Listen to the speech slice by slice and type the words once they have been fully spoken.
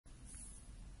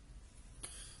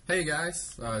Hey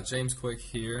guys, James Quick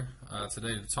here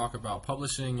today to talk about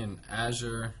publishing an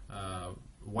Azure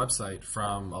website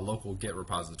from a local Git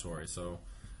repository. So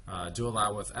do a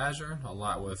lot with Azure, a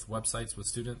lot with websites with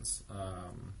students,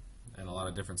 and a lot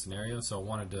of different scenarios. So I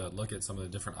wanted to look at some of the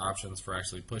different options for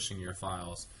actually pushing your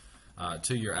files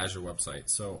to your Azure website.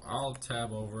 So I'll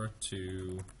tab over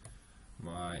to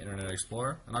my Internet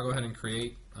Explorer and I'll go ahead and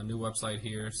create a new website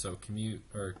here. So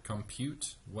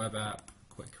compute web app,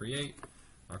 click create.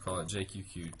 I'll call it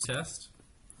JQQ test,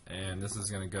 and this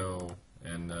is going to go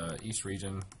in the East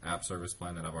Region app service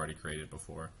plan that I've already created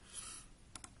before.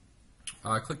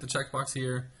 Click the checkbox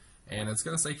here, and it's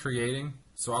going to say creating,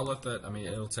 so I'll let that,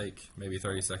 it'll take maybe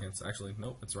 30 seconds. Actually,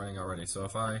 nope, it's running already. So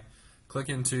if I click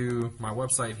into my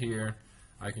website here,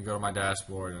 I can go to my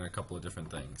dashboard and a couple of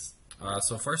different things.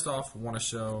 So first off, I want to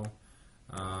show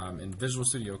in Visual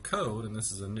Studio Code, and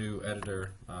this is a new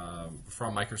editor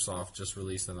from Microsoft, just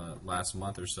released in the last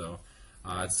month or so.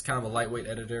 It's kind of a lightweight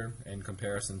editor in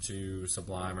comparison to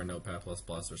Sublime or Notepad++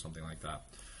 or something like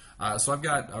that. So I've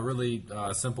got a really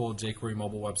simple jQuery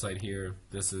mobile website here.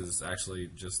 This is actually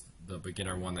just the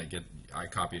beginner one that I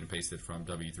copied and pasted from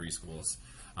W3 schools.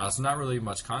 So not really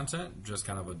much content, just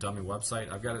kind of a dummy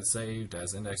website. I've got it saved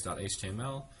as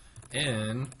index.html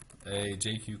in a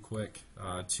JQuick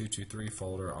 223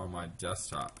 folder on my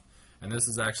desktop, and this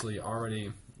has actually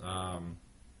already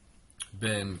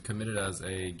been committed as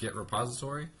a Git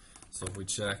repository. So if we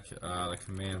check the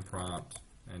command prompt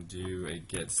and do a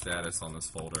git status on this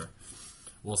folder,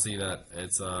 we'll see that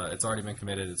it's already been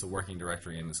committed. It's a working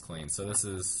directory and it's clean. So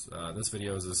this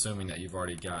video is assuming that you've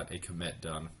already got a commit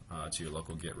done to your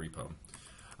local Git repo.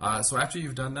 So after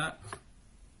you've done that,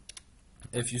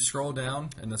 if you scroll down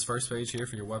in this first page here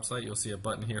for your website, you'll see a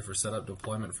button here for Setup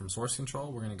Deployment from Source Control.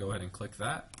 We're going to go ahead and click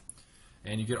that.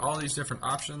 And you get all these different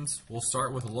options. We'll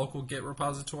start with a local Git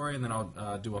repository, and then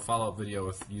I'll do a follow-up video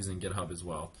with using GitHub as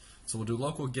well. So we'll do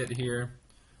local Git here.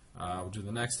 We'll do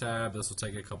the next tab. This will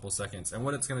take a couple seconds. And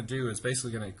what it's going to do is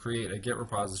basically going to create a Git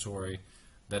repository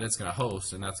that it's going to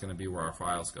host, and that's going to be where our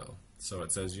files go. So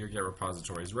it says your Git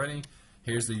repository is ready.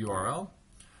 Here's the URL.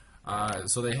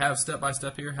 So they have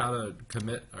step-by-step here how to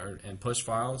commit and push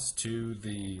files to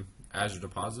the Azure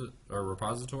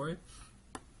repository.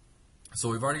 So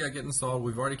we've already got Git installed.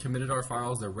 We've already committed our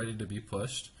files. They're ready to be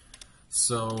pushed.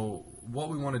 So what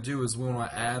we want to do is we want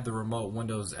to add the remote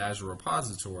Windows Azure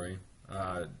repository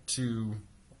to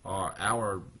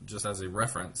our just as a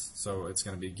reference. So it's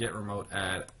going to be git remote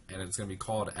add, and it's going to be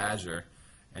called Azure,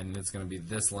 and it's going to be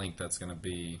this link that's going to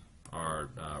be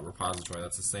our repository.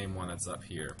 That's the same one that's up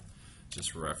here,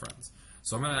 just for reference.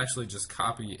 So I'm going to actually just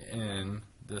copy in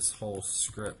this whole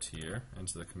script here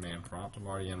into the command prompt. I'm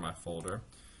already in my folder.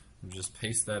 And just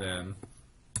paste that in.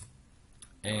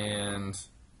 And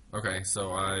okay,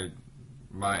 so I've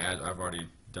already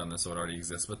done this, so it already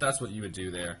exists. But that's what you would do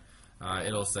there.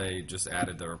 It'll say just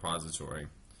added the repository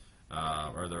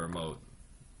or the remote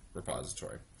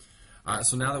repository.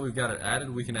 So now that we've got it added,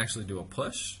 we can actually do a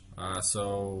push.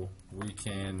 So we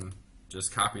can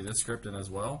just copy this script in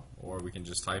as well, or we can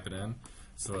just type it in.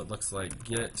 So it looks like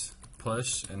git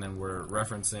push, and then we're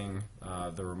referencing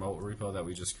the remote repo that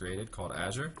we just created called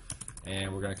Azure,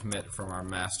 and we're going to commit from our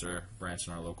master branch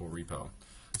in our local repo.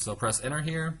 So press enter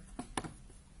here,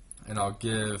 and I'll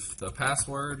give the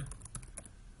password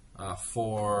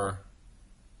for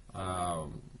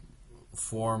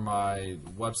my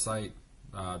website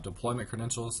deployment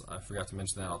credentials. I forgot to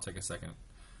mention that. I'll take a second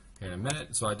here in a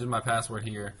minute. So I did my password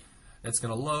here. It's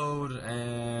going to load,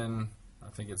 and I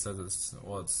think it says it's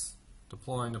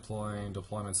deploying,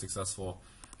 deployment successful.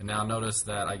 And now notice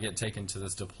that I get taken to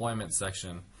this deployment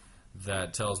section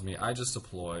that tells me I just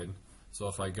deployed. So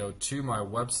if I go to my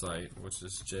website, which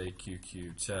is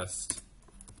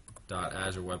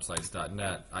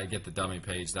jqqtest.azurewebsites.net, I get the dummy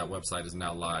page. That website is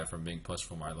now live from being pushed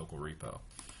from my local repo.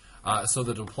 So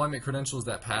the deployment credentials,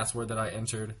 that password that I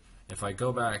entered, if I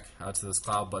go back to this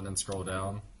cloud button and scroll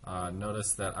down,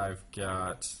 notice that I've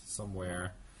got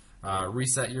somewhere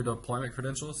reset your deployment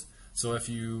credentials. So if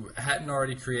you hadn't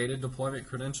already created deployment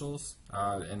credentials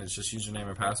and it's just username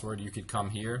and password, you could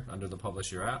come here under the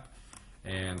Publish Your App.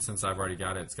 And since I've already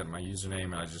got it, it's got my username,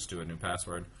 and I just do a new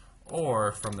password.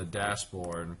 Or from the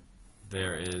dashboard,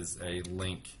 there is a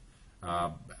link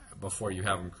before you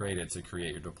have them created to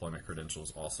create your deployment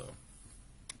credentials also.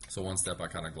 So one step I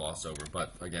kind of glossed over,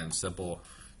 but again, simple,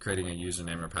 creating a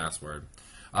username or password.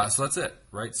 So that's it,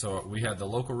 right? So we had the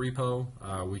local repo.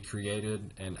 We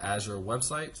created an Azure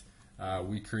website.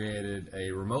 We created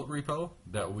a remote repo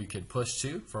that we could push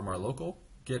to from our local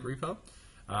Git repo.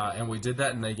 And we did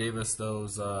that, and they gave us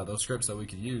those scripts that we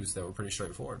could use that were pretty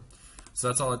straightforward. So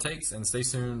that's all it takes, and stay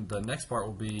tuned. The next part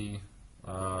will be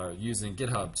using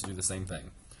GitHub to do the same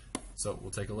thing. So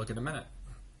we'll take a look in a minute.